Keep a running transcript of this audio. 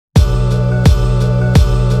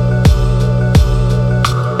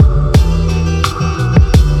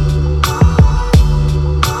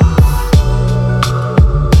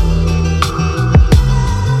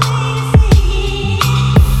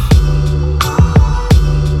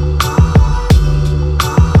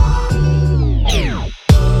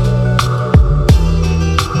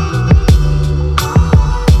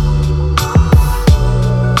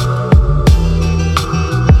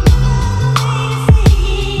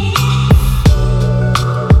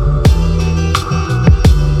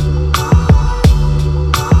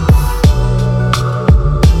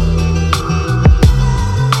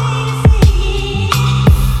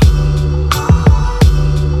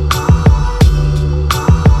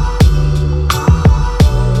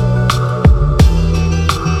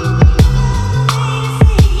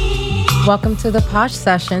Welcome to the Posh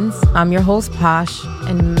Sessions. I'm your host, Posh,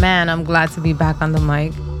 and man, I'm glad to be back on the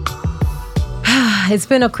mic. It's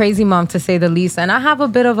been a crazy month, to say the least, and I have a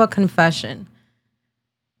bit of a confession.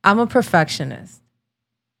 I'm a perfectionist.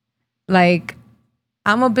 I'm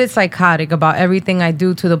a bit psychotic about everything I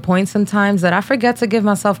do, to the point sometimes that I forget to give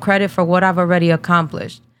myself credit for what I've already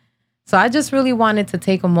accomplished. So I just really wanted to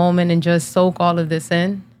take a moment and just soak all of this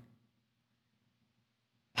in.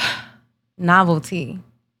 Novelty.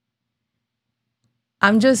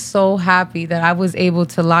 I'm just so happy that I was able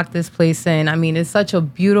to lock this place in. I mean, it's such a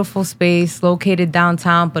beautiful space located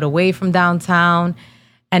downtown, but away from downtown.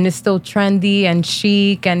 And it's still trendy and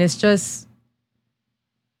chic. And it's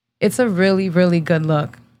a really, really good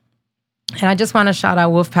look. And I just want to shout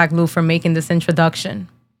out Wolfpack Lou for making this introduction.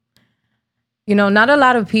 You know, not a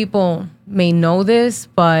lot of people may know this,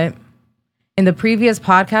 but in the previous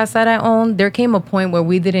podcast that I owned, there came a point where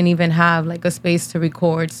we didn't even have like a space to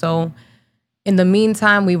record. So in the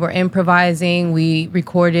meantime, we were improvising. We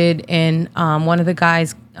recorded in one of the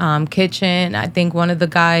guys' kitchen, I think one of the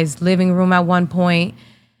guys' living room at one point.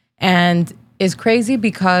 And it's crazy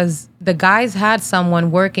because the guys had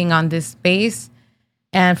someone working on this space.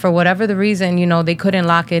 And for whatever the reason, you know, they couldn't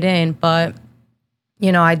lock it in. But,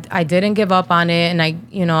 you know, I didn't give up on it. And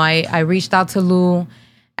I reached out to Lou.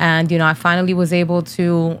 And, you know, I finally was able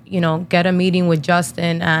to, you know, get a meeting with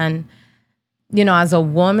Justin. And, you know, as a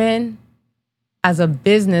woman, as a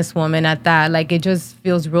businesswoman at that, like, it just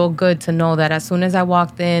feels real good to know that as soon as I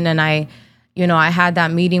walked in and I had that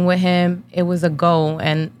meeting with him, it was a go.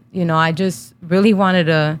 And, you know, I just really wanted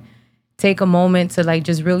to take a moment to like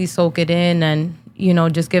just really soak it in and, you know,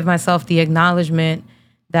 just give myself the acknowledgement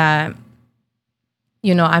that,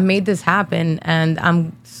 you know, I made this happen. And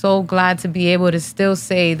I'm so glad to be able to still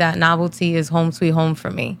say that Novelty is home sweet home for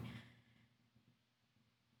me.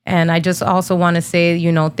 And I just also want to say,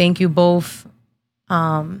 you know, thank you both,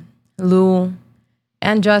 Lou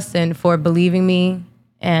and Justin, for believing me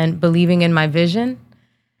and believing in my vision.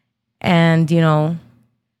 And, you know,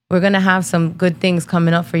 we're going to have some good things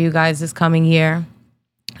coming up for you guys this coming year.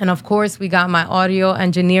 And of course, we got my audio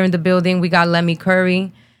engineer in the building. We got Lemmy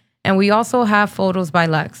Curry. And we also have photos by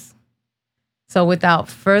Lex. So without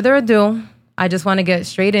further ado, I just want to get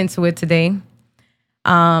straight into it today.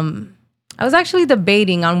 I was actually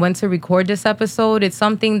debating on when to record this episode. It's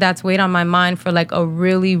something that's weighed on my mind for like a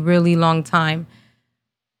really, really long time.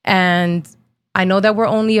 And I know that we're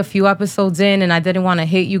only a few episodes in, and I didn't want to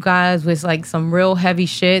hit you guys with like some real heavy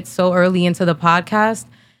shit so early into the podcast.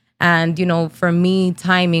 And, you know, for me,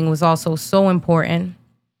 timing was also so important.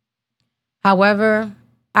 However,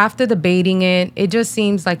 after debating it, it just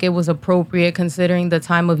seems like it was appropriate considering the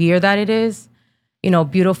time of year that it is. You know,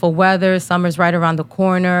 beautiful weather, summer's right around the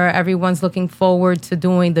corner. Everyone's looking forward to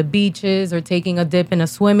doing the beaches or taking a dip in a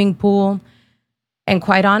swimming pool. And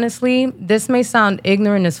quite honestly, this may sound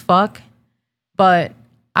ignorant as fuck, but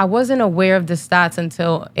I wasn't aware of the stats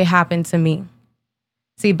until it happened to me.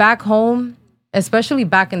 See, back home, especially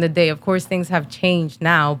back in the day, of course, things have changed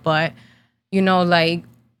now, but, you know, like,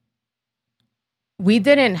 we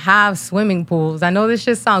didn't have swimming pools. I know this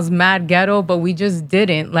just sounds mad ghetto, but we just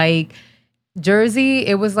didn't. Like, Jersey,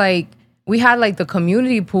 it was like, we had like the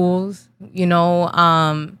community pools, you know,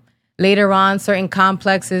 later on, certain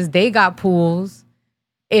complexes, they got pools.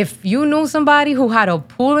 If you knew somebody who had a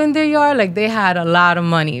pool in their yard, like, they had a lot of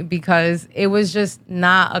money, because it was just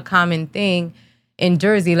not a common thing in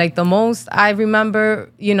Jersey. Like, the most I remember,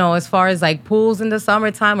 you know, as far as like pools in the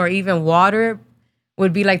summertime or even water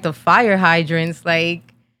would be like the fire hydrants. Like,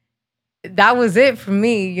 that was it for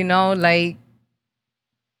me, you know, like,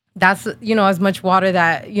 that's, you know, as much water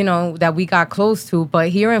that, you know, that we got close to. But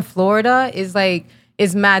here in Florida is like,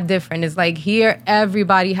 it's mad different. It's like here,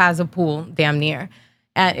 everybody has a pool, damn near.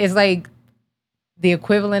 And it's like the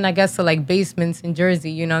equivalent, I guess, to like basements in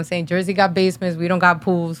Jersey. You know what I'm saying? Jersey got basements. We don't got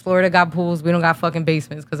pools. Florida got pools. We don't got fucking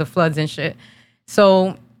basements because of floods and shit.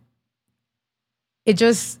 So it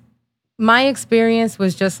just, my experience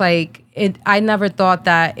was just like, I never thought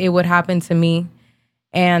that it would happen to me.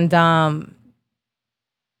 And,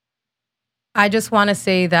 I just want to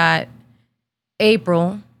say that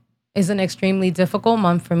April is an extremely difficult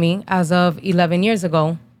month for me as of 11 years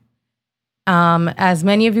ago. As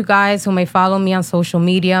many of you guys who may follow me on social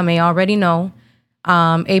media may already know,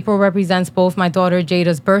 April represents both my daughter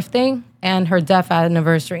Jada's birthday and her death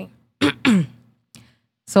anniversary.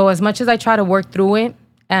 So as much as I try to work through it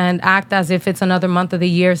and act as if it's another month of the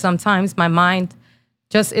year, sometimes my mind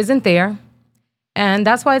just isn't there. And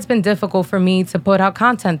that's why it's been difficult for me to put out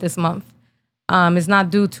content this month. It's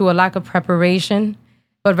not due to a lack of preparation,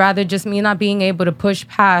 but rather just me not being able to push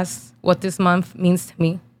past what this month means to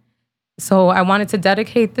me. So I wanted to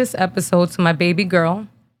dedicate this episode to my baby girl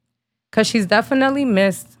because she's definitely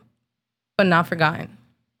missed, but not forgotten.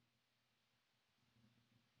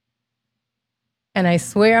 And I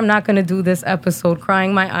swear I'm not going to do this episode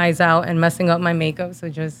crying my eyes out and messing up my makeup. So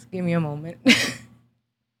just give me a moment.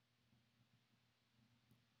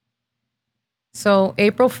 So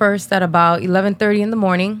April 1st at about 11:30 in the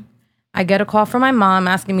morning, I get a call from my mom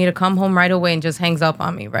asking me to come home right away and just hangs up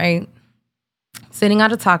on me, right? Sitting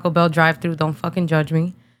at a Taco Bell drive-thru, don't fucking judge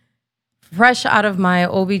me. Fresh out of my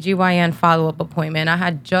OBGYN follow-up appointment. I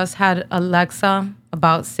had just had Alexa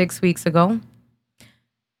about 6 weeks ago.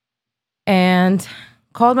 And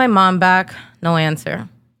called my mom back, no answer.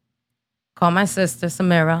 Called my sister,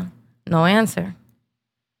 Samira, no answer.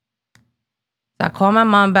 So I called my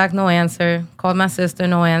mom back, no answer. Called my sister,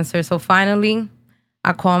 no answer. So finally,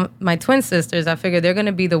 I called my twin sisters. I figured they're going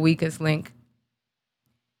to be the weakest link.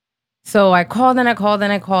 So I called and I called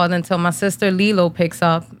and I called until my sister Lilo picks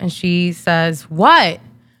up and she says, "What?"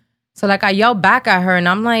 So like I yelled back at her and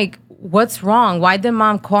I'm like, "What's wrong? Why did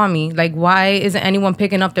mom call me? Like, why isn't anyone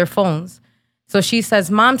picking up their phones?" So she says,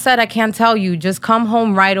 "Mom said I can't tell you. Just come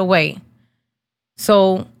home right away."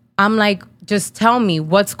 So I'm like, "Just tell me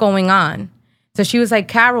what's going on." So she was like,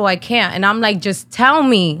 "Carol, I can't." And I'm like, "Just tell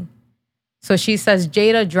me." So she says,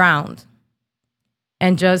 "Jada drowned,"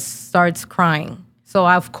 and just starts crying. So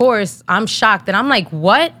of course, I'm shocked and I'm like,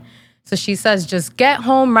 "What?" So she says, "Just get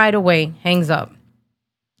home right away." Hangs up.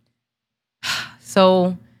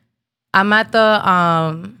 So I'm at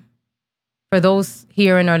the, for those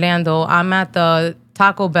here in Orlando, I'm at the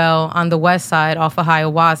Taco Bell on the west side off of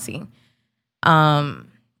Hiawassee,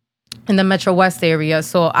 in the Metro West area.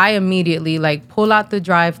 So I immediately like pull out the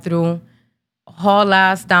drive-thru, haul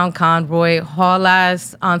ass down Conroy, haul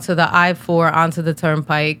ass onto the I-4, onto the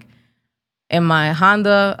turnpike in my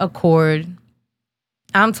Honda Accord.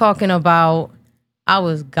 I'm talking about, I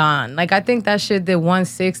was gone. Like, I think that shit did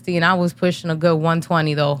 160 and I was pushing a good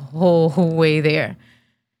 120 the whole way there.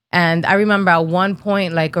 And I remember at one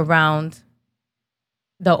point, like around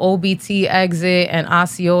the OBT exit and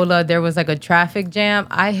Osceola, there was like a traffic jam.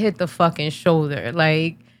 I hit the fucking shoulder.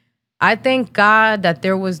 Like, I thank God that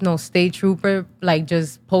there was no state trooper, like,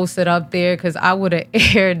 just posted up there because I would have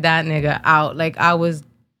aired that nigga out. Like, I was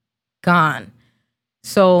gone.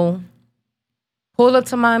 So, pull up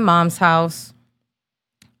to my mom's house.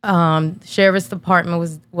 Sheriff's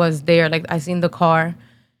department was there. Like, I seen the car.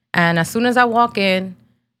 And as soon as I walk in,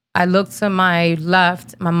 I looked to my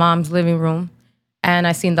left, my mom's living room, and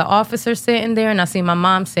I seen the officer sitting there and I seen my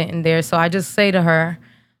mom sitting there. So I just say to her,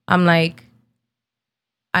 I'm like,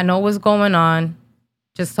 "I know what's going on.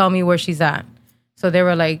 Just tell me where she's at." So they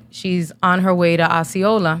were like, "She's on her way to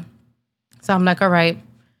Osceola." So I'm like, "All right."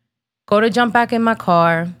 Go to jump back in my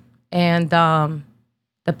car. And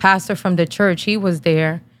the pastor from the church, he was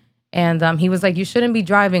there. And he was like, "You shouldn't be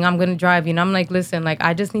driving. I'm going to drive you." And I'm like, "Listen, like,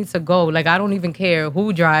 I just need to go. Like, I don't even care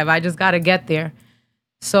who drive. I just got to get there."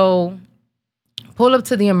 So pull up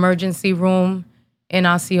to the emergency room in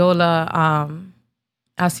Osceola,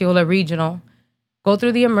 Osceola Regional. Go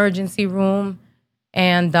through the emergency room.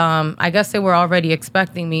 And I guess they were already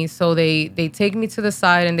expecting me. So they take me to the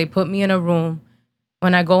side and they put me in a room.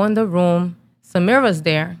 When I go in the room, Samira's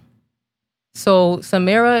there. So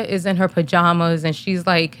Samira is in her pajamas and she's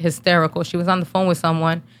like hysterical. She was on the phone with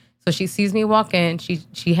someone. So she sees me walk in,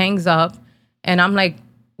 she hangs up, and I'm like,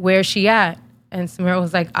 "Where's she at?" And Samira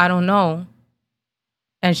was like, "I don't know."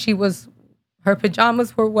 And her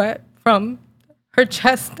pajamas were wet from her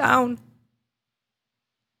chest down.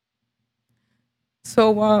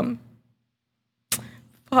 So,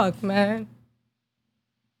 fuck, man.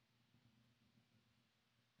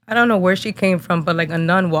 I don't know where she came from, but like a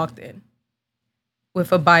nun walked in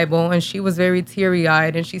with a Bible and she was very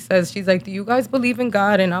teary-eyed and she's like, "Do you guys believe in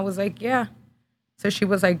God?" And I was like, "Yeah." So she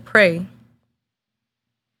was like, "Pray."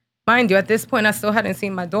 Mind you, at this point, I still hadn't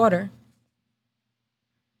seen my daughter.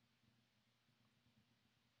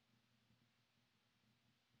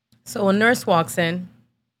 So a nurse walks in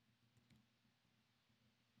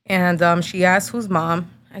and she asked, "Who's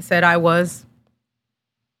mom?" I said I was.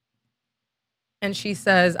 And she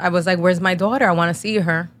says, I was like, "Where's my daughter? I want to see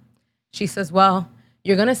her." She says, "Well,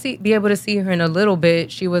 you're going to be able to see her in a little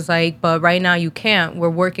bit." She was like, "But right now you can't. We're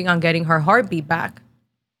working on getting her heartbeat back."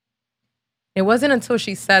 It wasn't until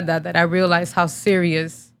she said that I realized how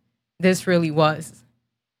serious this really was.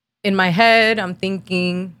 In my head, I'm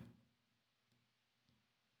thinking,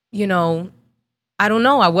 you know, I don't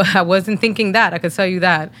know. I wasn't thinking that. I could tell you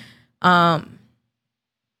that.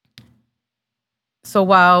 So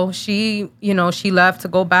while she left to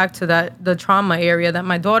go back to the trauma area that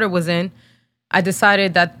my daughter was in, I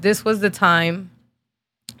decided that this was the time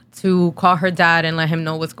to call her dad and let him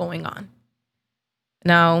know what's going on.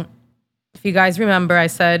 Now, if you guys remember, I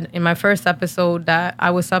said in my first episode that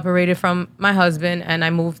I was separated from my husband and I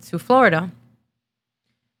moved to Florida.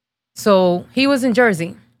 So he was in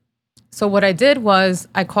Jersey. So what I did was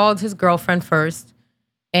I called his girlfriend first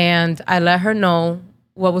and I let her know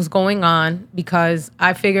what was going on because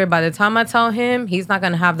I figured by the time I tell him, he's not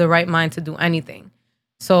going to have the right mind to do anything.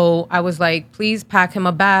 So I was like, please pack him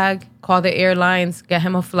a bag, call the airlines, get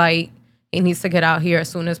him a flight. He needs to get out here as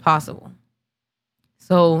soon as possible.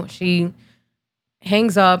 So she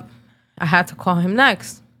hangs up. I had to call him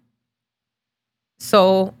next.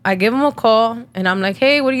 So I give him a call and I'm like,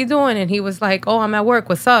 hey, what are you doing? And he was like, oh, I'm at work.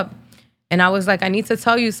 What's up? And I was like, I need to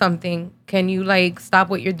tell you something. Can you like stop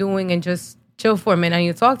what you're doing and just chill for a minute? I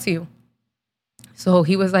need to talk to you. So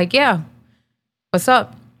he was like, yeah, what's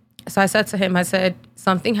up? So I said to him, I said,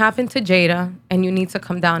 something happened to Jada and you need to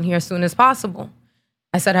come down here as soon as possible.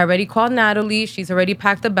 I said, I already called Natalie. She's already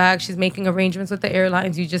packed the bag. She's making arrangements with the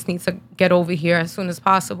airlines. You just need to get over here as soon as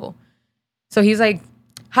possible. So he's like,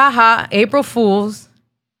 haha, April Fools.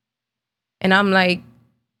 And I'm like,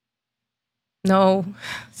 no,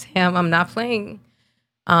 Sam, I'm not playing.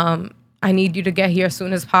 I need you to get here as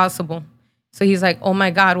soon as possible. So he's like, oh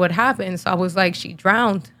my God, what happened? So I was like, she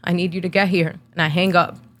drowned. I need you to get here. And I hang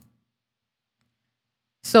up.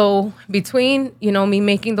 So between, me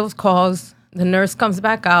making those calls, the nurse comes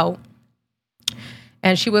back out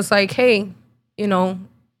and she was like, hey, you're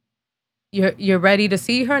ready to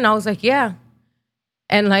see her? And I was like, yeah.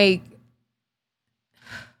 And like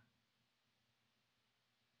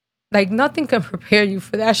nothing can prepare you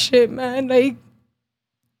for that shit, man. Like,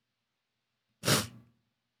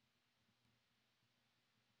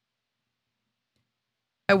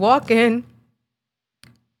 I walk in,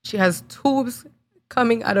 she has tubes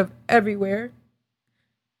coming out of everywhere.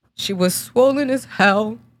 She was swollen as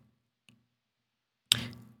hell.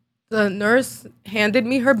 The nurse handed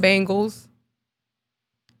me her bangles.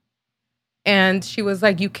 And she was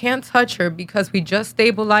like, you can't touch her because we just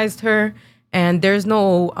stabilized her and there's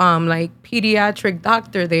no pediatric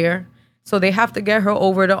doctor there. So they have to get her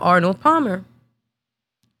over to Arnold Palmer.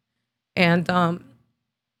 And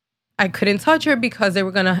I couldn't touch her because they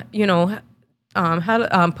were going to,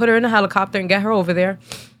 put her in a helicopter and get her over there.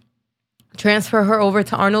 Transfer her over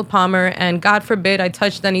to Arnold Palmer. And God forbid I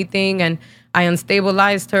touched anything and I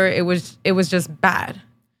unstabilized her. It was just bad.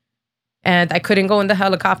 And I couldn't go in the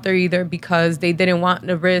helicopter either because they didn't want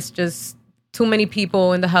to risk just too many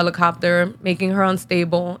people in the helicopter making her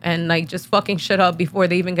unstable and just fucking shit up before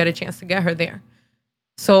they even get a chance to get her there.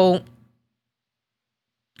 So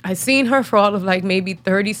I seen her for all of maybe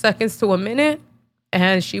 30 seconds to a minute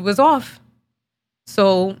and she was off.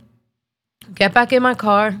 So get back in my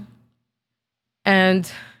car.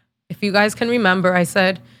 And if you guys can remember, I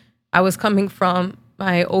said I was coming from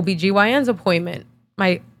my OBGYN's appointment.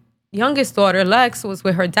 My youngest daughter, Lex, was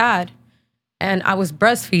with her dad and I was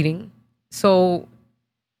breastfeeding. So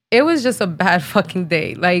it was just a bad fucking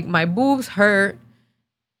day. My boobs hurt.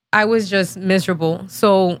 I was just miserable.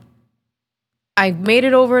 So I made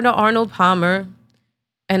it over to Arnold Palmer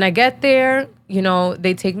and I get there,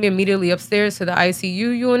 they take me immediately upstairs to the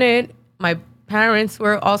ICU unit. My parents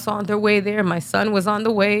were also on their way there. My son was on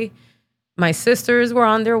the way. My sisters were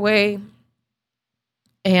on their way.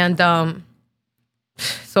 And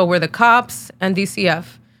so were the cops and DCF.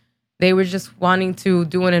 They were just wanting to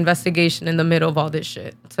do an investigation in the middle of all this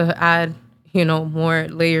shit to add, more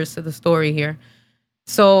layers to the story here.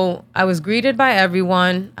 So I was greeted by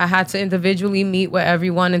everyone. I had to individually meet with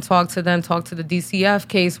everyone and talk to them, talk to the DCF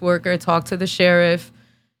caseworker, talk to the sheriff,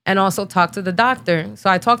 and also talk to the doctor. So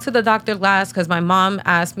I talked to the doctor last because my mom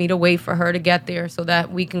asked me to wait for her to get there so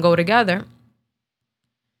that we can go together.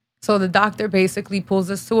 So the doctor basically pulls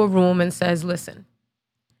us to a room and says, listen,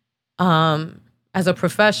 as a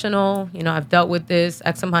professional, I've dealt with this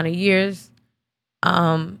X amount of years.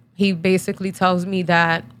 He basically tells me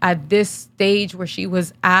that at this stage where she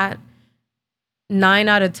was at, 9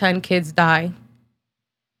 out of 10 kids die.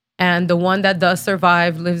 And the one that does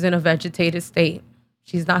survive lives in a vegetated state.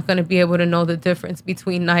 She's not going to be able to know the difference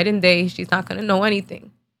between night and day. She's not going to know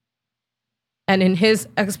anything. And in his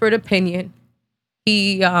expert opinion,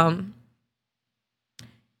 he said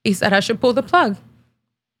I should pull the plug.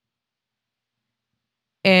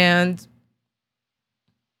 And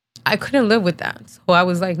I couldn't live with that. So I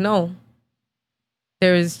was like, no,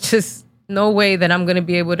 there's just no way that I'm going to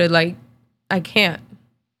be able to I can't.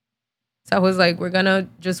 So I was like, we're going to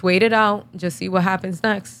just wait it out, just see what happens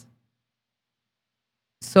next.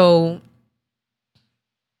 So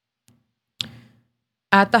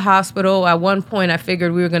at the hospital. At one point, I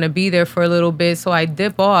figured we were going to be there for a little bit. So I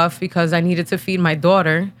dip off because I needed to feed my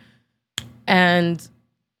daughter and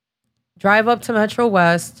drive up to Metro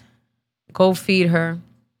West, go feed her.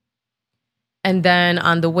 And then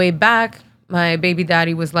on the way back, my baby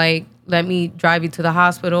daddy was like, let me drive you to the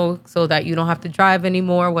hospital so that you don't have to drive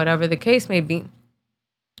anymore, whatever the case may be.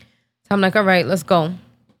 So I'm like, all right, let's go.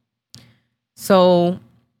 So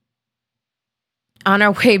on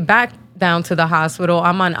our way back down to the hospital,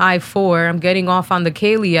 I'm on I-4. I'm getting off on the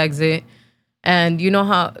Kaylee exit. And you know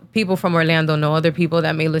how people from Orlando know, other people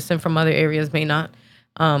that may listen from other areas may not.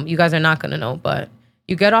 You guys are not going to know, but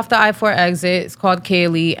you get off the I-4 exit. It's called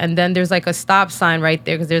Kaylee. And then there's like a stop sign right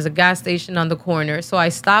there because there's a gas station on the corner. So I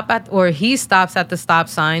stop at, or he stops at the stop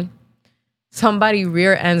sign. Somebody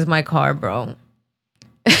rear ends my car, bro.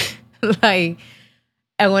 Like,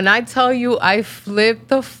 and when I tell you, I flipped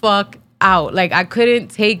the fuck out. Like, I couldn't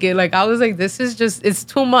take it. Like, I was like, this is just, it's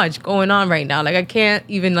too much going on right now. Like, I can't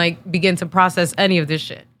even like begin to process any of this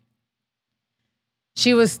shit.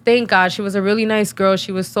 She was, thank God, she was a really nice girl.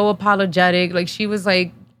 She was so apologetic. Like, she was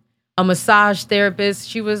like a massage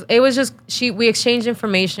therapist. We exchanged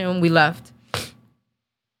information when we left.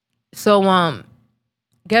 So,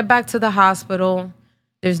 get back to the hospital.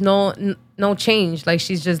 There's no change. Like,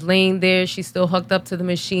 she's just laying there. She's still hooked up to the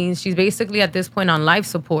machines. She's basically at this point on life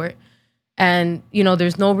support. And, you know,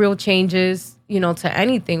 there's no real changes, you know, to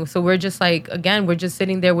anything. So we're just like, again, we're just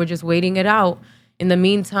sitting there. We're just waiting it out. In the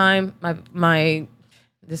meantime, my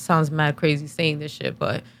this sounds mad crazy saying this shit,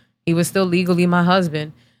 but he was still legally my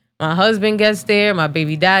husband. My husband gets there. My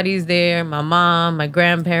baby daddy's there. My mom, my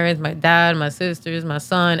grandparents, my dad, my sisters, my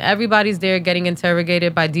son. Everybody's there getting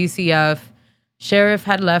interrogated by DCF. Sheriff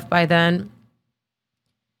had left by then.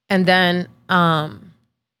 And then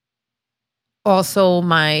also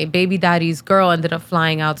my baby daddy's girl ended up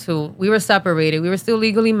flying out too. We were separated. We were still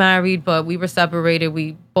legally married, but we were separated.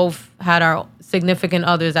 We both had our significant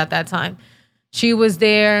others at that time. She was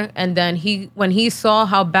there, and then when he saw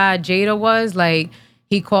how bad Jada was, like,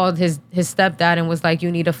 he called his stepdad and was like, you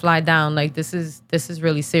need to fly down. Like, this is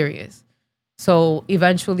really serious. So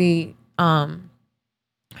eventually her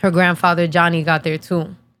grandfather Johnny got there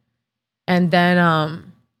too. And then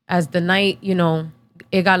as the night, you know,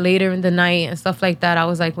 it got later in the night and stuff like that, I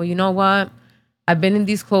was like, well, you know what? I've been in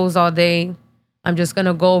these clothes all day. I'm just going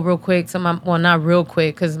to go real quick to not real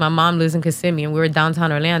quick because my mom lives in Kissimmee and we were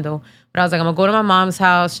downtown Orlando. But I was like, I'm going to go to my mom's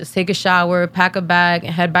house, just take a shower, pack a bag,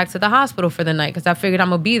 and head back to the hospital for the night because I figured I'm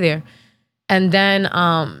going to be there. And then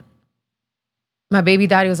my baby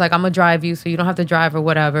daddy was like, I'm going to drive you so you don't have to drive or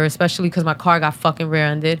whatever, especially because my car got fucking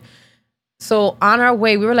rear-ended. So on our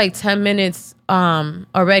way, we were like 10 minutes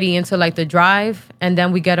already into like the drive. And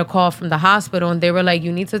then we get a call from the hospital and they were like,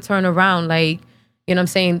 you need to turn around. Like, you know what I'm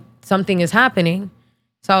saying? Something is happening.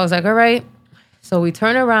 So I was like, all right. So we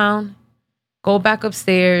turn around, go back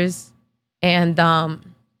upstairs. And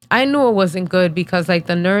I knew it wasn't good because like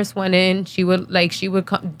the nurse went in, she would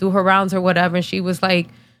do her rounds or whatever. And she was like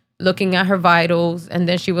looking at her vitals. And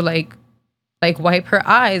then she would like wipe her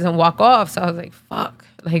eyes and walk off. So I was like, fuck,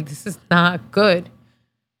 like this is not good.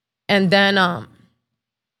 And then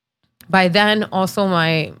by then also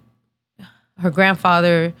her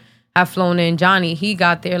grandfather had flown in, Johnny. He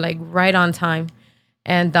got there like right on time.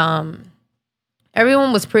 And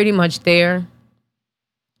everyone was pretty much there.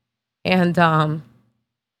 And the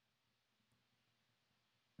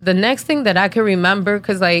next thing that I can remember,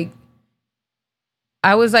 because like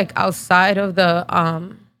I was like outside of the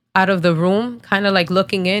out of the room, kind of like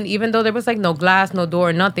looking in, even though there was like no glass, no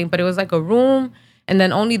door, nothing, but it was like a room. And then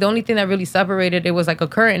the only thing that really separated it was like a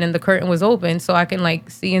curtain, and the curtain was open, so I can like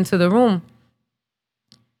see into the room.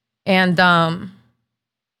 And I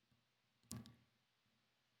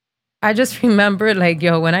just remember like,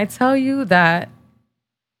 yo, when I tell you that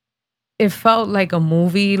it felt like a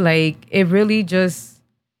movie, like it really just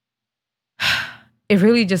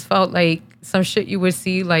felt like some shit you would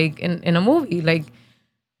see like in a movie. Like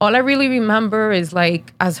all I really remember is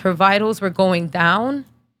like as her vitals were going down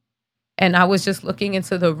and I was just looking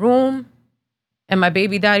into the room and my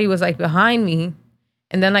baby daddy was like behind me.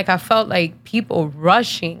 And then like I felt like people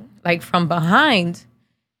rushing like from behind.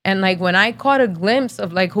 And like when I caught a glimpse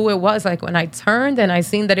of like who it was, like when I turned and I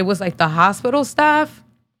seen that it was like the hospital staff,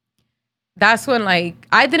 that's when like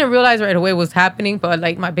I didn't realize right away what was happening, but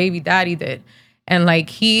like my baby daddy did. And like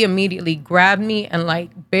he immediately grabbed me and like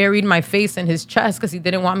buried my face in his chest because he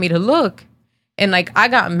didn't want me to look. And like I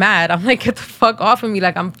got mad. I'm like, get the fuck off of me.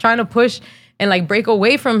 Like I'm trying to push and like break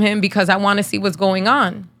away from him because I want to see what's going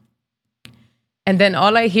on. And then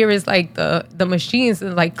all I hear is like the machines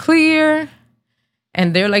is like clear.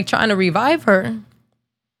 And they're like trying to revive her.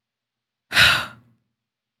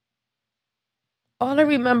 All I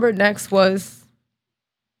remember next was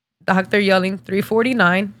doctor yelling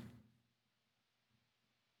 349.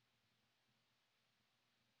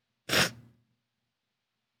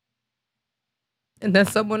 And then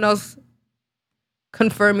someone else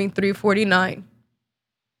confirming 349.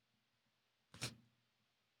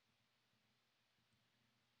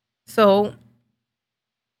 So,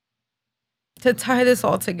 to tie this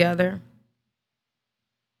all together,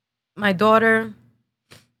 my daughter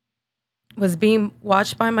was being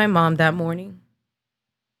watched by my mom that morning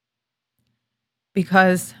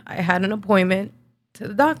because I had an appointment to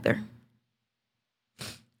the doctor.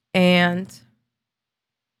 And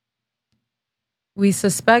we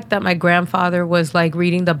suspect that my grandfather was like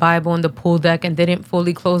reading the Bible in the pool deck and didn't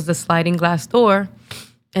fully close the sliding glass door.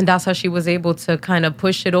 And that's how she was able to kind of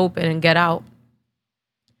push it open and get out.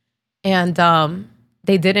 And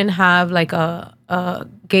they didn't have like a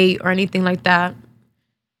gate or anything like that.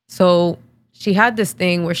 So she had this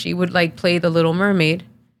thing where she would like play the Little Mermaid,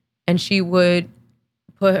 and she would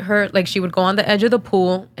she would go on the edge of the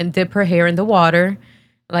pool and dip her hair in the water,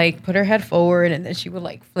 like put her head forward, and then she would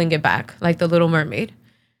like fling it back like the Little Mermaid.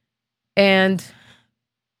 And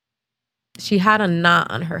she had a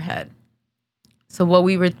knot on her head. So what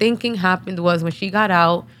we were thinking happened was when she got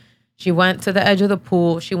out, she went to the edge of the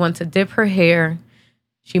pool. She went to dip her hair.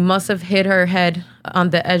 She must have hit her head on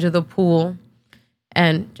the edge of the pool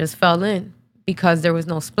and just fell in because there was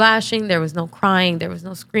no splashing, there was no crying, there was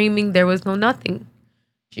no screaming, there was no nothing.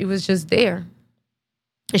 She was just there.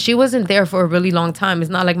 And she wasn't there for a really long time. It's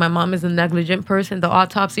not like my mom is a negligent person. The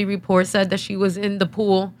autopsy report said that she was in the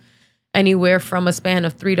pool anywhere from a span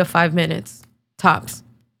of 3 to 5 minutes, tops.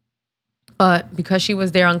 But because she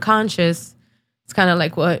was there unconscious, it's kind of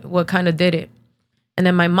like what kind of did it. And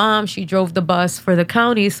then my mom, she drove the bus for the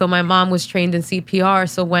county. So my mom was trained in CPR.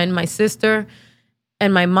 So when my sister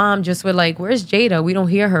and my mom just were like, where's Jada? We don't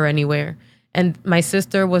hear her anywhere. And my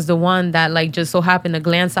sister was the one that like just so happened to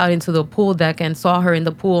glance out into the pool deck and saw her in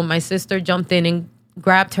the pool. My sister jumped in and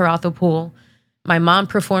grabbed her out the pool. My mom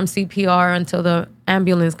performed CPR until the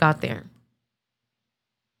ambulance got there.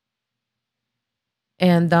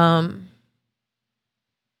 And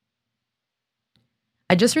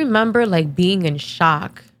I just remember like being in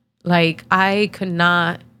shock. Like I could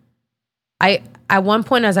not, at one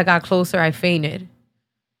point as I got closer, I fainted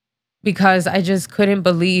because I just couldn't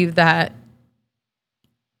believe that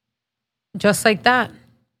just like that,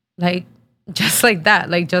 like it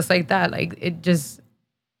just,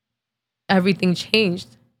 everything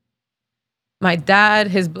changed. My dad,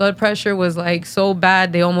 his blood pressure was like so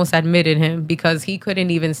bad, they almost admitted him because he couldn't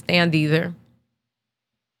even stand either.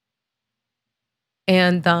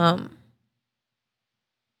 And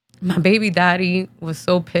my baby daddy was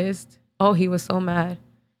so pissed. Oh, he was so mad.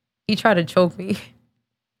 He tried to choke me.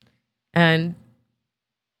 And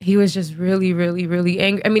he was just really, really, really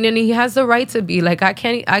angry. I mean, and he has the right to be. Like, I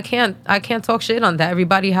can't talk shit on that.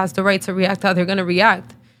 Everybody has the right to react how they're gonna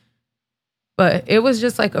react. But it was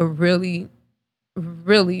just like a really,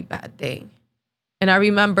 really bad day. And I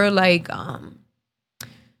remember like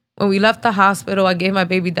when we left the hospital, I gave my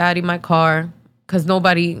baby daddy my car because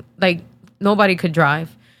nobody could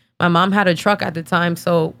drive. My mom had a truck at the time,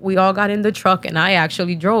 so we all got in the truck and I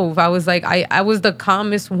actually drove. I was like, I was the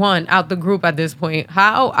calmest one out the group at this point.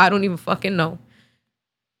 How? I don't even fucking know.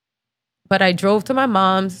 But I drove to my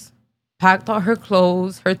mom's, packed all her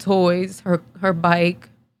clothes, her toys, her bike,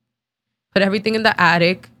 put everything in the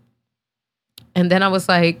attic. And then I was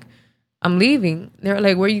like, I'm leaving. They were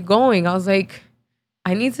like, where are you going? I was like,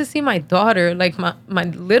 I need to see my daughter, like my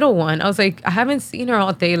little one. I was like, I haven't seen her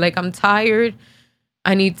all day. Like, I'm tired.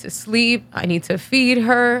 I need to sleep. I need to feed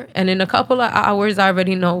her. And in a couple of hours, I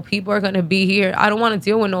already know people are going to be here. I don't want to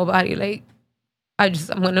deal with nobody. Like, I'm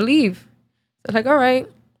going to leave. So like, all right.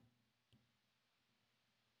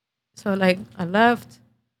 So like, I left.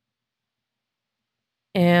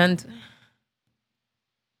 And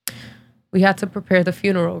we had to prepare the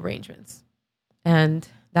funeral arrangements. And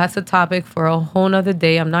that's a topic for a whole nother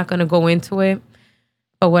day. I'm not going to go into it.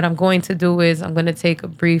 But what I'm going to do is I'm going to take a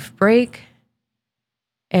brief break.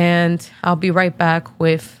 And I'll be right back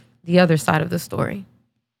with the other side of the story.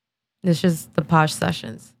 This is the Posh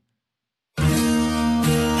Sessions.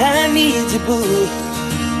 I need you, boo.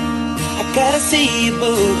 I gotta see you,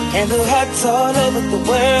 boo. And the hearts all over the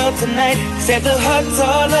world tonight. Said the hearts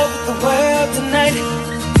all over the world tonight.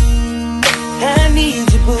 I need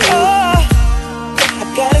you, boo. Oh,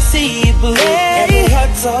 I gotta see you, boo. And the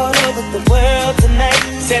hearts all over the world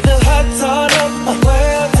tonight. Said the hearts all over the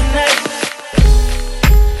world tonight.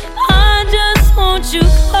 I just want you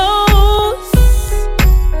close.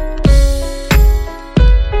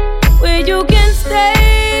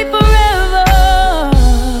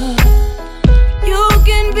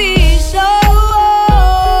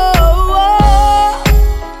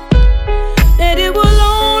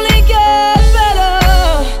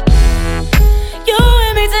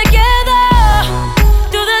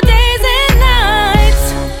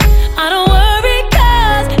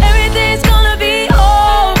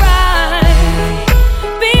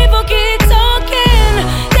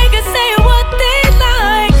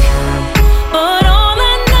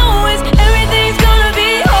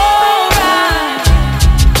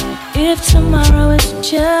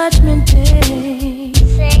 Judgment Day.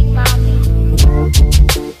 Sing, mommy.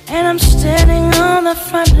 And I'm standing on the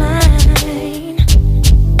front line.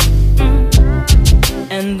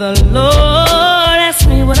 And the Lord asked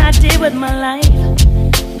me what I did with my life.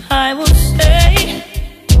 I will say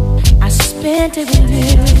I spent it with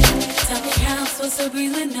you. Tell me how I'm supposed to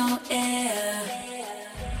breathe with no air.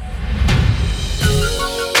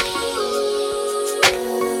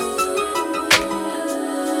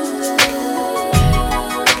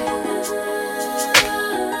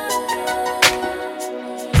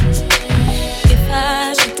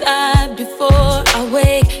 Before I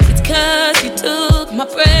wake, it's 'cause you took my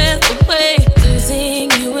breath away.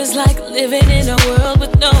 Losing you is like living in a world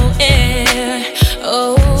with no air.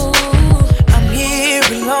 Oh, I'm here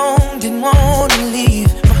alone, didn't wanna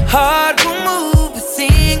leave. My heart will move, it's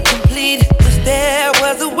incomplete. 'Cause there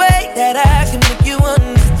was a way that I can make you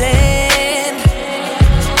understand.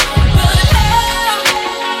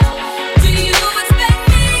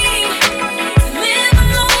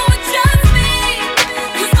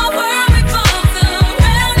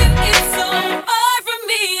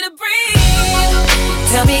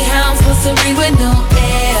 Tell me how I'm supposed to breathe with no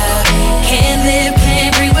air. Can't live,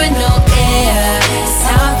 can't breathe with no air. It's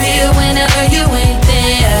how I feel whenever you ain't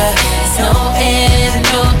there. It's no air,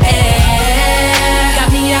 no air.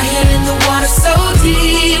 Got me out here in the water so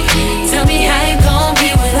deep. Tell me how you gon'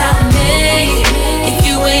 be without me. If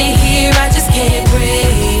you ain't here, I just can't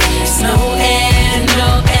breathe. It's no air,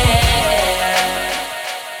 no air.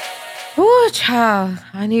 Ooh, child.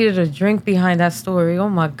 I needed a drink behind that story. Oh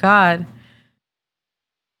my God.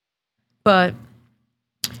 But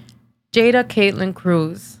Jada Caitlin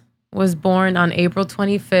Cruz was born on April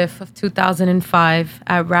 25th of 2005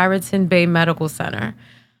 at Raritan Bay Medical Center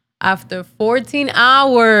after 14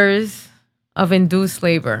 hours of induced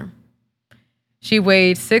labor. She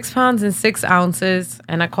weighed 6 pounds and 6 ounces,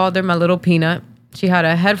 and I called her my little peanut. She had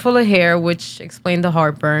a head full of hair, which explained the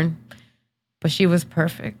heartburn, but she was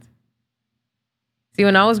perfect. See,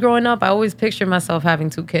 when I was growing up, I always pictured myself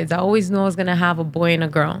having 2 kids. I always knew I was going to have a boy and a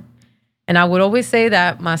girl. And I would always say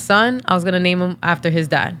that my son, I was going to name him after his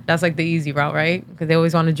dad. That's like the easy route, right? Because they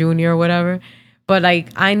always want a junior or whatever. But like,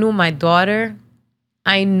 I knew my daughter,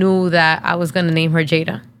 I knew that I was going to name her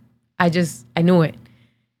Jada. I knew it.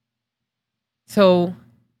 So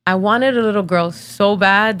I wanted a little girl so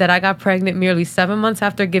bad that I got pregnant merely 7 months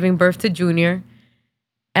after giving birth to Junior.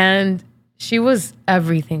 And she was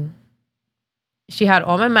everything. She had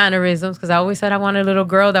all my mannerisms because I always said I wanted a little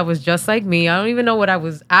girl that was just like me. I don't even know what I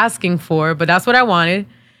was asking for, but that's what I wanted.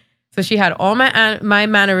 So she had all my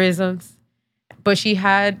mannerisms, but she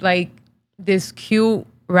had like this cute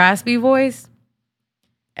raspy voice.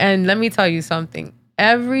 And let me tell you something.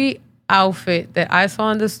 Every outfit that I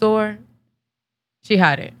saw in the store, she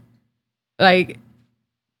had it. Like,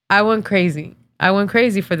 I went crazy. I went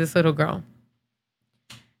crazy for this little girl.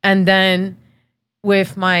 And then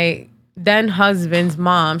with my then husband's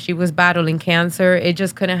mom, she was battling cancer. It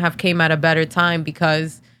just couldn't have came at a better time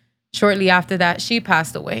because shortly after that, she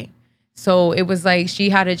passed away. So it was like she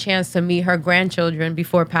had a chance to meet her grandchildren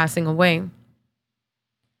before passing away.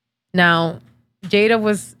 Now, Jada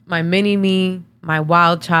was my mini-me, my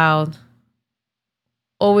wild child,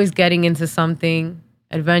 always getting into something,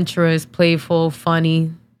 adventurous, playful,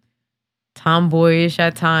 funny, tomboyish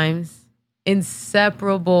at times,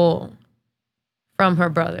 inseparable from her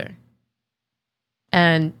brother.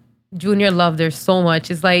 And Junior loved her so much.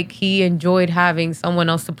 It's like he enjoyed having someone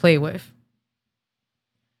else to play with.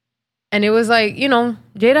 And it was like, you know,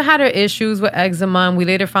 Jada had her issues with eczema, and we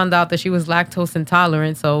later found out that she was lactose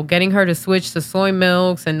intolerant. So getting her to switch to soy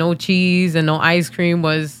milks and no cheese and no ice cream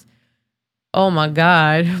was, oh my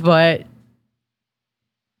God.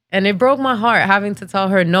 And it broke my heart having to tell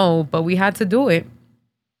her no, but we had to do it.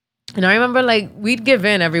 And I remember like we'd give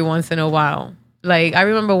in every once in a while. Like, I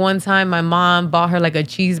remember one time my mom bought her like a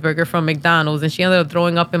cheeseburger from McDonald's and she ended up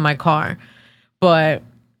throwing up in my car. But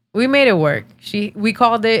we made it work. We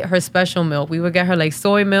called it her special milk. We would get her like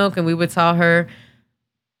soy milk and we would tell her,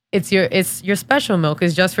 it's your special milk.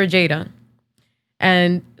 It's just for Jada.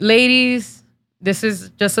 And ladies, this is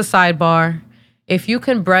just a sidebar. If you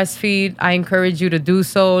can breastfeed, I encourage you to do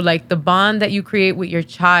so. Like, the bond that you create with your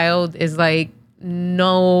child is like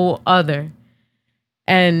no other.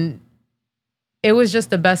 And it was just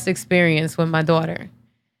the best experience with my daughter.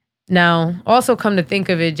 Now, also come to think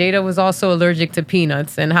of it, Jada was also allergic to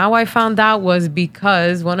peanuts. And how I found out was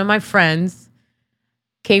because one of my friends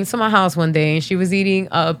came to my house one day and she was eating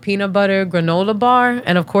a peanut butter granola bar.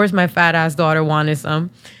 And of course, my fat ass daughter wanted some.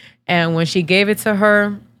 And when she gave it to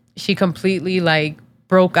her, she completely like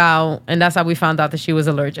broke out. And that's how we found out that she was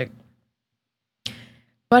allergic.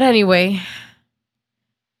 But anyway,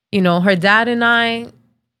 her dad and I,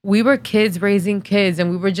 we were kids raising kids, and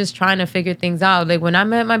we were just trying to figure things out. Like when I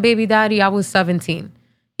met my baby daddy, I was 17.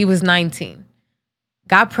 He was 19.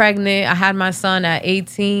 Got pregnant. I had my son at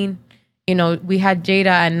 18. We had Jada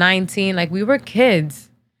at 19. Like we were kids.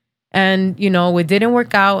 And, it didn't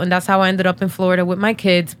work out. And that's how I ended up in Florida with my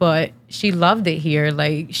kids. But she loved it here.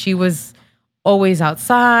 Like she was always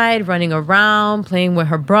outside, running around, playing with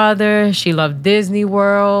her brother. She loved Disney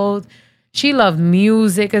World. She loved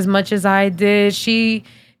music as much as I did. She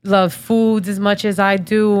loved foods as much as I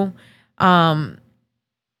do. One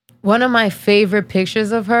of my favorite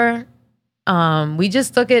pictures of her, we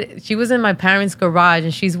just took it. She was in my parents' garage,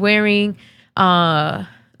 and she's wearing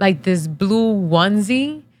like this blue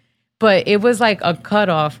onesie, but it was like a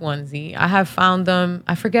cutoff onesie. I have found them.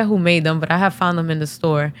 I forget who made them, but I have found them in the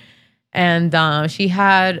store. And she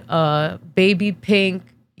had a baby pink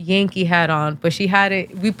Yankee hat on, but she had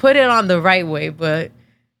it. We put it on the right way, but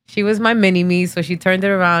she was my mini me, so she turned it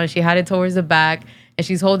around. And she had it towards the back, and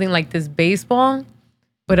she's holding like this baseball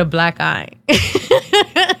with a black eye.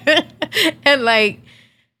 And like,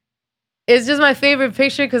 it's just my favorite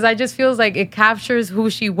picture because I just feels like it captures who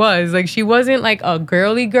she was. Like she wasn't like a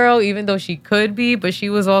girly girl, even though she could be, but she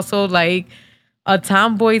was also like a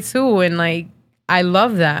tomboy too. And like, I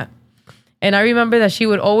love that. And I remember that she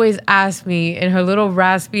would always ask me in her little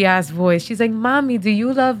raspy ass voice, she's like, "Mommy, do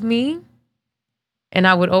you love me?" And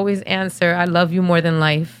I would always answer, "I love you more than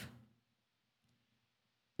life."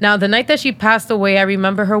 Now, the night that she passed away, I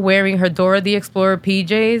remember her wearing her Dora the Explorer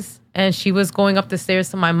PJs, and she was going up the stairs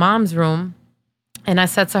to my mom's room. And I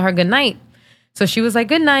said to her, "Good night." So she was like,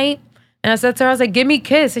 "Good night." And I said to her, I was like, "Give me a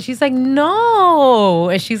kiss." And she's like, "No."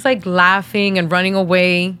 And she's like laughing and running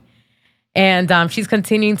away. And she's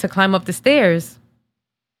continuing to climb up the stairs.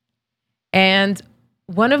 And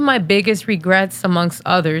one of my biggest regrets, amongst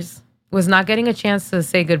others, was not getting a chance to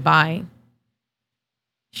say goodbye.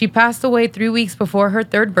 She passed away 3 weeks before her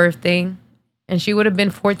 3rd birthday, and she would have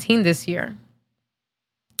been 14 this year.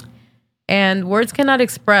 And words cannot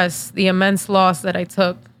express the immense loss that I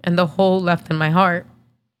took and the hole left in my heart.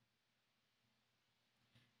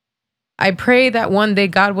 I pray that one day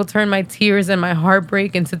God will turn my tears and my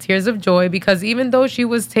heartbreak into tears of joy, because even though she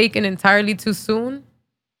was taken entirely too soon,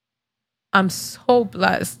 I'm so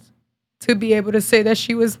blessed to be able to say that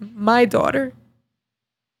she was my daughter.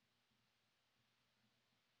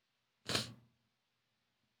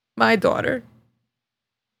 My daughter.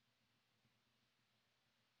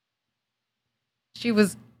 She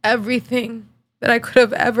was everything that I could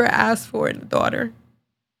have ever asked for in a daughter.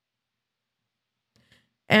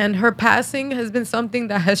 And her passing has been something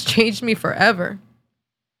that has changed me forever.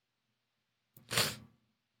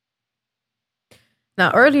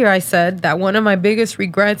 Now, earlier I said that one of my biggest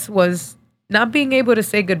regrets was not being able to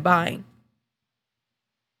say goodbye.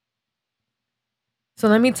 So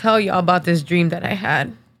let me tell y'all about this dream that I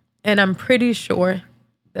had. And I'm pretty sure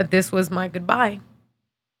that this was my goodbye.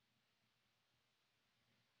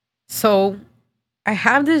 So I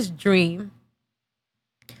have this dream.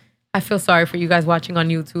 I feel sorry for you guys watching on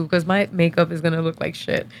YouTube because my makeup is going to look like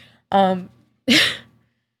shit. I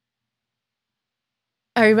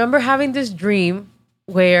remember having this dream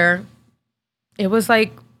where it was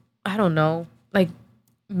like, I don't know, like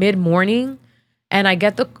mid-morning, and I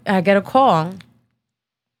get a call.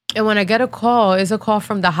 And when I get a call, it's a call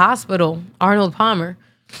from the hospital, Arnold Palmer.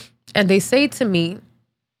 And they say to me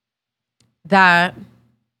that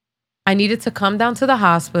I needed to come down to the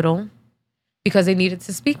hospital because they needed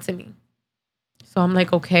to speak to me. So I'm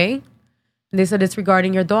like, okay. And they said, it's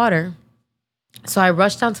regarding your daughter. So I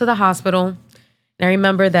rushed down to the hospital. And I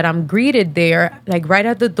remember that I'm greeted there, like right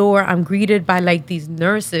at the door, I'm greeted by like these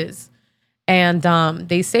nurses. And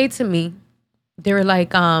they say to me, they were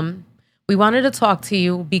like, we wanted to talk to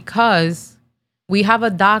you because we have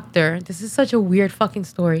a doctor. This is such a weird fucking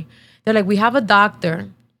story. They're like, we have a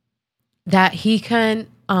doctor that he can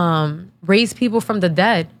raise people from the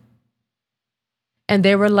dead. And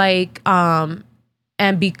they were like, and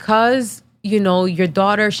because, your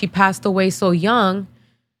daughter, she passed away so young,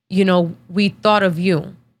 we thought of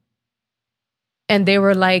you. And they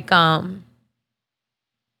were like, I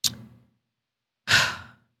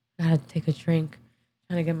gotta take a drink.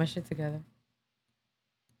 Trying to get my shit together.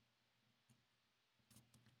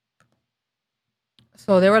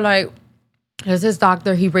 So they were like, there's this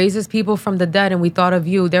doctor, he raises people from the dead and we thought of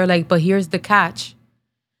you. They're like, but here's the catch.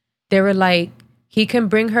 They were like, he can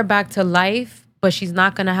bring her back to life, but she's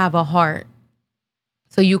not going to have a heart.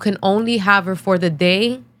 So you can only have her for the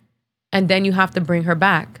day, and then you have to bring her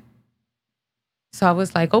back. So I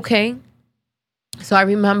was like, okay. So I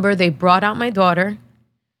remember they brought out my daughter,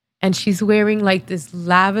 and she's wearing like this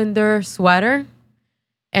lavender sweater,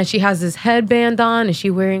 and she has this headband on, and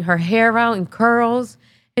she's wearing her hair out in curls,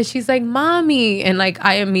 and she's like, "Mommy," and like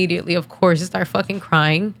I immediately, of course, start fucking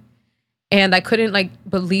crying, and I couldn't like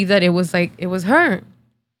believe that it was her.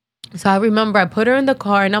 So I remember I put her in the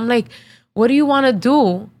car, and I'm like, "What do you want to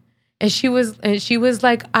do?" And she was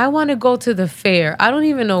like, "I want to go to the fair." I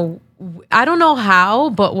don't know how,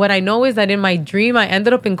 but what I know is that in my dream, I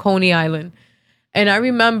ended up in Coney Island. And I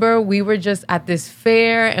remember we were just at this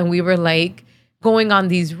fair, and we were like going on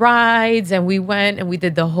these rides, and we went and we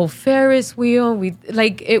did the whole Ferris wheel. We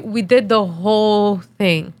did the whole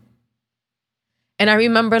thing. And I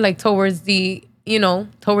remember like towards the end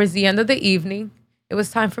of the evening, it was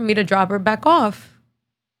time for me to drop her back off.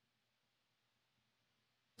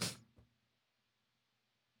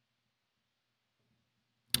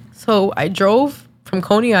 So I drove from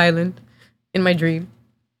Coney Island in my dream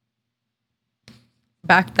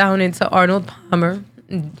back down into Arnold Palmer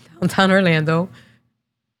in downtown Orlando.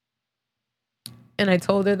 And I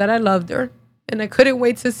told her that I loved her and I couldn't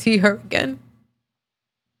wait to see her again.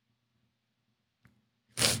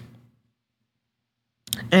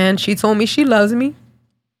 And she told me she loves me.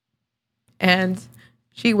 And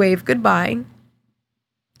she waved goodbye.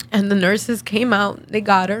 And the nurses came out, they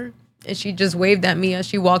got her. And she just waved at me as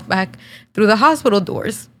she walked back through the hospital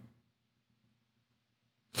doors.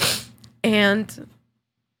 And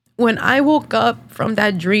when I woke up from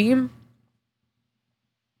that dream,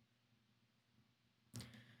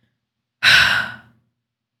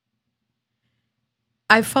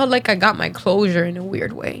 I felt like I got my closure in a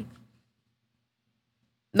weird way.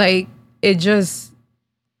 Like,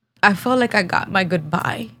 I felt like I got my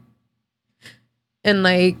goodbye. And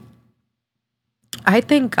like, I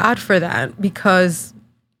thank God for that, because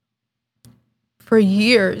for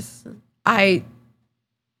years I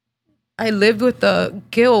lived with the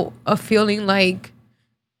guilt of feeling like,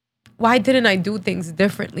 why didn't I do things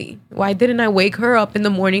differently? Why didn't I wake her up in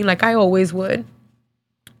the morning like I always would?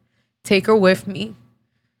 Take her with me?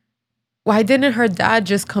 Why didn't her dad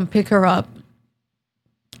just come pick her up?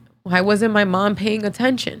 Why wasn't my mom paying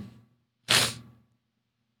attention?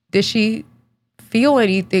 Did she feel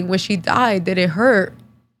anything when she died? Did it hurt?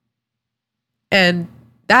 And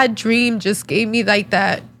that dream just gave me like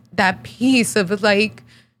that piece of like,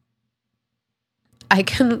 I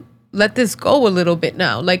can let this go a little bit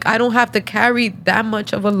now. Like, I don't have to carry that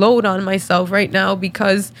much of a load on myself right now,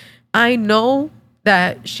 because I know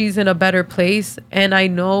that she's in a better place, and I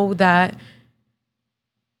know that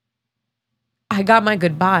I got my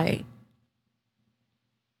goodbye.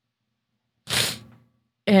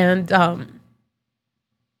 And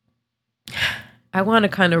I want to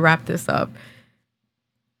kind of wrap this up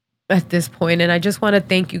at this point. And I just want to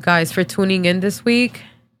thank you guys for tuning in this week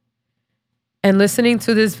and listening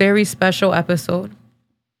to this very special episode.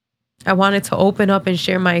 I wanted to open up and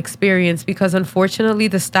share my experience because unfortunately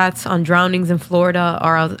the stats on drownings in Florida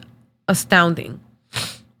are astounding.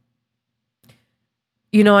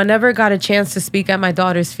 You know, I never got a chance to speak at my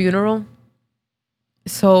daughter's funeral.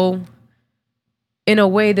 So in a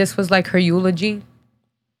way, this was like her eulogy.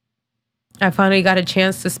 I finally got a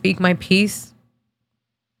chance to speak my piece.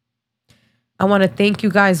 I want to thank you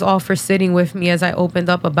guys all for sitting with me as I opened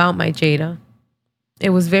up about my Jada. It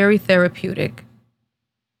was very therapeutic.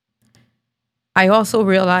 I also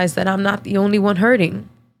realized that I'm not the only one hurting.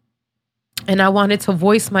 And I wanted to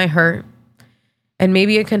voice my hurt. And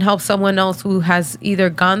maybe it can help someone else who has either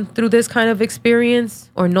gone through this kind of experience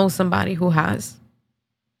or knows somebody who has.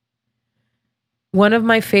 One of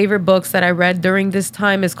my favorite books that I read during this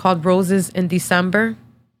time is called Roses in December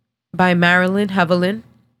by Marilyn Hevelin.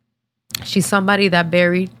 She's somebody that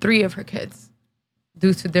buried 3 of her kids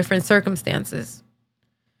due to different circumstances.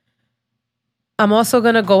 I'm also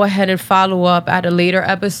going to go ahead and follow up at a later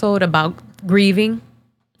episode about grieving.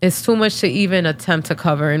 It's too much to even attempt to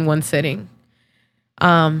cover in one sitting.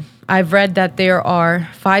 I've read that there are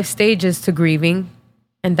 5 stages to grieving,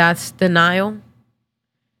 and that's denial,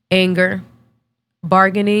 anger,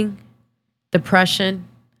 bargaining, depression,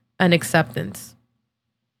 and acceptance.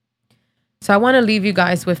 So I want to leave you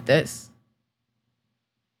guys with this.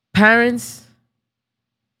 Parents,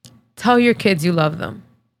 tell your kids you love them.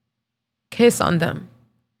 Kiss on them.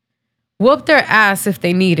 Whoop their ass if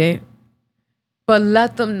they need it, but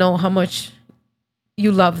let them know how much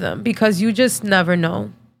you love them, because you just never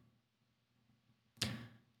know.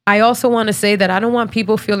 I also want to say that I don't want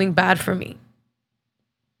people feeling bad for me.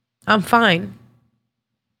 I'm fine.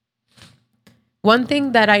 One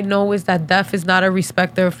thing that I know is that death is not a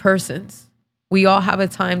respecter of persons. We all have a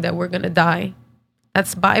time that we're going to die.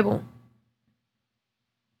 That's Bible.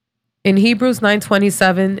 In Hebrews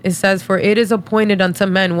 9:27, it says, "For it is appointed unto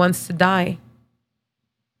men once to die."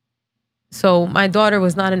 So my daughter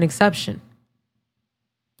was not an exception.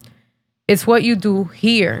 It's what you do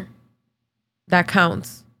here that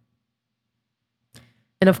counts.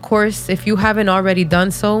 And of course, if you haven't already done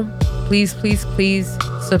so, please, please, please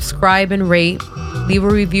subscribe and rate. Leave a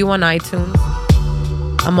review on iTunes.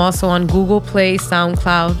 I'm also on Google Play,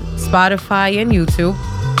 SoundCloud, Spotify, and YouTube.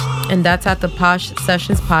 And that's at the Posh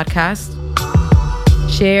Sessions Podcast.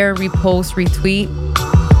 Share, repost, retweet.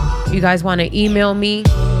 If you guys want to email me,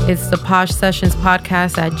 it's the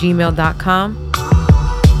poshsessionspodcast@gmail.com.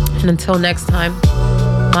 And until next time,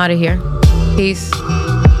 I'm out of here. Peace.